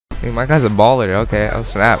Hey, my guy's a baller. Okay. Oh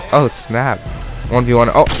snap. Oh snap.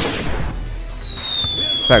 1v1. Oh.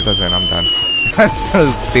 That goes in. I'm done. That's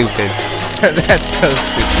so stupid. That's so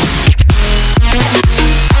stupid.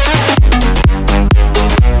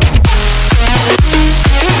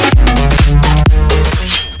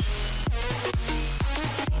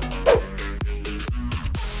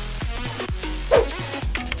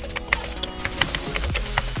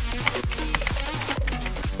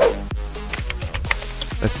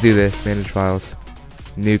 Let's do this. Manage files.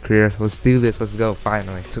 New career. Let's do this. Let's go.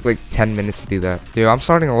 Finally. Took like 10 minutes to do that. Dude, I'm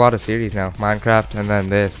starting a lot of series now. Minecraft and then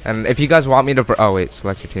this. And if you guys want me to... Oh, wait.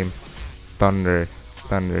 Select your team. Thunder.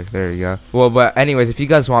 There you go. Well, but anyways, if you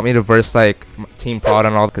guys want me to verse like Team Prod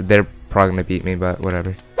and all, they're probably going to beat me, but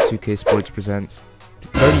whatever. 2K Sports presents.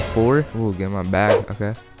 34. Ooh, get my bag.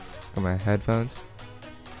 Okay. Got my headphones.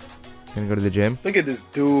 Gonna go to the gym. Look at this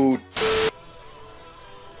dude.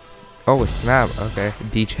 Oh, snap. Okay.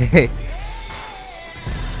 DJ.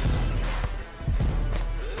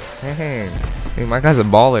 Hey, my guy's a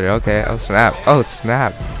baller. Okay. Oh, snap.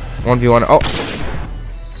 1v1. Oh.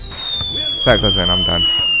 That goes in. I'm done.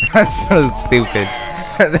 That's so stupid.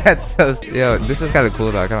 That's so yo, this is kind of cool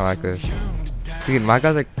though. I kind of like this. Dude, my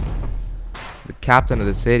guy's like the captain of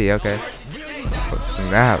the city. Okay. Oh,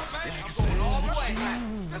 snap.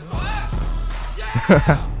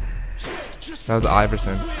 That was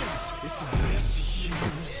Iverson.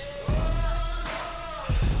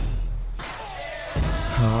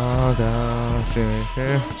 Oh gosh.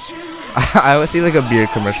 I always see like a beer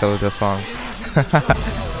commercial with this song.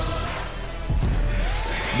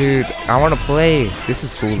 Dude, I want to play. This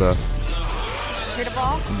is cool though. Here to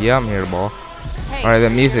ball? Yeah, I'm here to ball. Hey, alright, the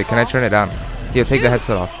music. Can I turn it down? Yeah, take the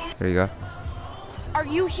headset off. There you go. Are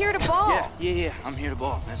you here to ball? Yeah. I'm here to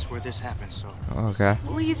ball. That's where this happens. So. Okay.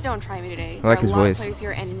 Please don't try me today. I like his voice. There are a lot of players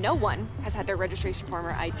here, and no one has had their registration form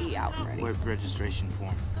or ID out and ready. What registration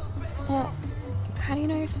form? Well, how do you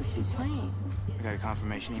know you're supposed to be playing? I got a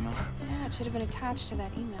confirmation email. Yeah, it should have been attached to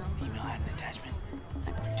that email. The email had an attachment.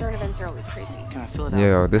 During events are always crazy. Can I fill it out?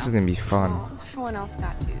 Yo, this is gonna be fun. Well, everyone else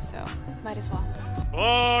got to, so might as well.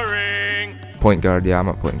 Boring. Point guard. Yeah, I'm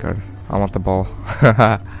a point guard. I want the ball.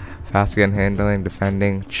 Fast again, handling,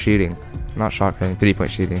 defending, shooting. Not shot creating, 3-point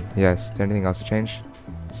shooting. Yes. Is there anything else to change?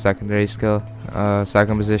 Secondary skill.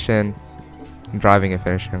 Second position. Driving and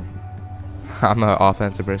finishing. I'm an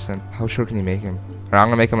offensive person. How short can you make him? Or I'm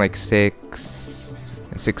gonna make him like 6'2".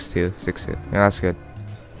 6'2". Yeah, that's good.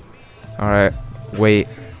 Alright. Weight.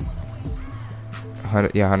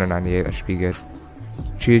 100, yeah, 198. That should be good.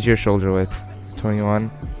 Choose your shoulder width. 21.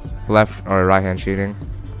 Left or right hand shooting.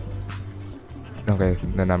 Okay,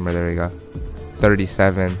 the number, there you go.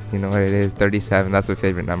 37. You know what it is? 37. That's my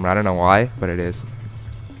favorite number. I don't know why, but it is.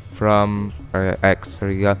 From X.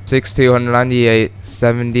 There you go. 6'2", 198,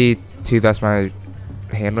 72. That's my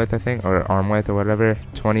hand width, I think, or arm width, or whatever.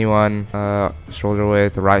 21. Shoulder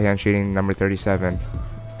width. Right hand shooting. Number 37.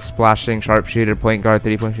 Splashing, sharpshooter, point guard,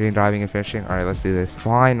 3-point shooting, driving, and finishing. All right, let's do this.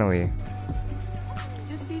 Finally.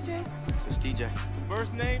 Just DJ? Just DJ.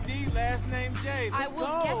 First name D, last name J. I Let's will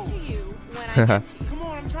go. get to you when I get to you. Come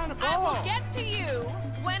on, I'm trying to ball. I will get to you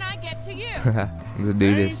when I get to you. Let's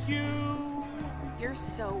do this. Thank you. You're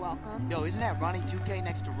so welcome. Yo, isn't that Ronnie 2K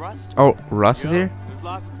next to Russ? Oh, Russ is Yo, here? There's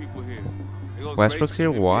lots of people here. It goes Westbrook's great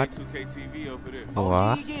here? What? 2K TV over there.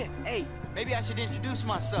 What? Yeah. Hey, maybe I should introduce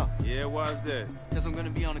myself. Yeah, why's that? Because I'm going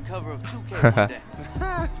to be on the cover of 2K one day.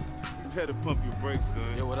 You better pump your brakes, son.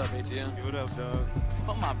 Yo, what up, ATM? Yo, what up, dog?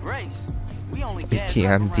 Pump my brakes. We only gas ATM, up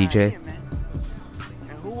around DJ. Here, man.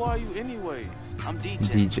 And who are you anyways? I'm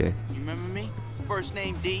DJ. DJ. You remember me? First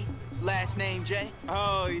name D, last name J.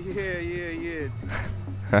 Oh, yeah.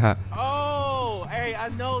 Oh, hey, I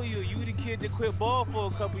know you. You the kid that quit ball for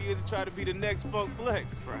a couple years and tried to be the next Funk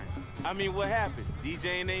Flex. Right. I mean, what happened?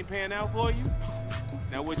 DJing ain't paying out for you?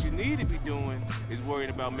 Now, what you need to be doing is worrying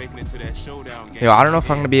about making it to that showdown game. Yo, I don't know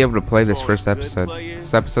if I'm gonna be able to play this first episode.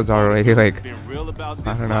 This episode's already like, I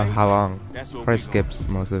don't know how long. Probably skips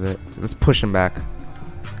most of it. Let's push him back.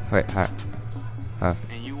 Wait, hi.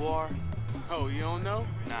 And you are? Oh, you don't know?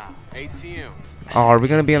 Nah. ATM. Oh, are we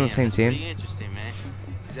gonna be on the same That's team? pretty interesting, man.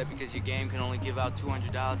 Is that because your game can only give out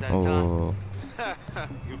 $200 at a time? Oh.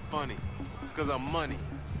 You're funny. It's because I'm money.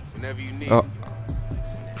 Whenever you need Oh. me.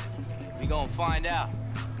 We gonna find out.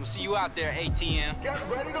 We'll see you out there, ATM. Get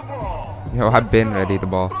ready to ball. Yo, I've been ready to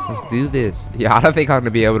ball. Let's do this. Yeah, I don't think I'm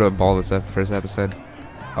gonna be able to ball this up first episode.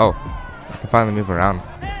 Oh, I can finally move around.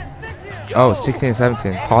 Oh, 16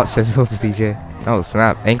 17. Hot sizzles, DJ. Oh,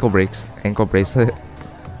 snap. Ankle breaks. Ankle bracelet.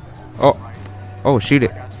 Oh, shoot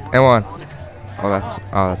it. And one. Oh,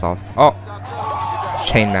 that's off. Oh, it's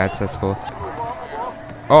chain mats. That's cool.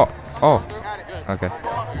 Oh, oh. Okay.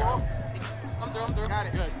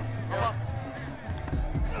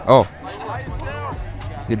 Oh.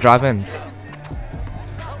 You drive in.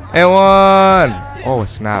 And one. Oh,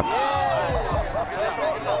 snap.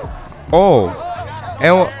 Oh.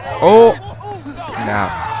 And oh.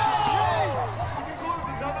 Snap.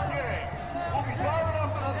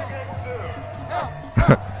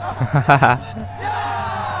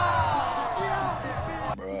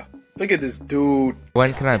 Bruh, look at this dude.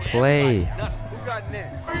 When can I play?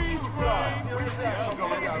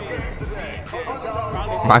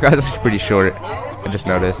 My guy's actually pretty short. I just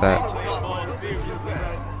noticed that.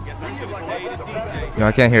 No,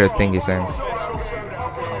 I can't hear a thing he's saying.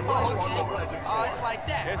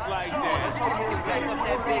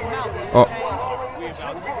 Oh.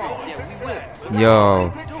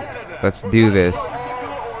 Yo. Let's do this.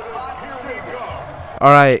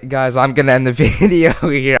 Alright, guys, I'm gonna end the video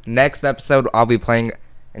here. Next episode, I'll be playing,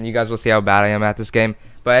 and you guys will see how bad I am at this game.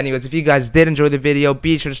 But anyways, if you guys did enjoy the video,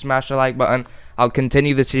 be sure to smash the like button. I'll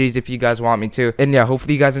continue the series if you guys want me to. And yeah,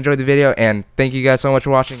 hopefully you guys enjoyed the video, and thank you guys so much for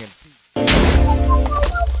watching. And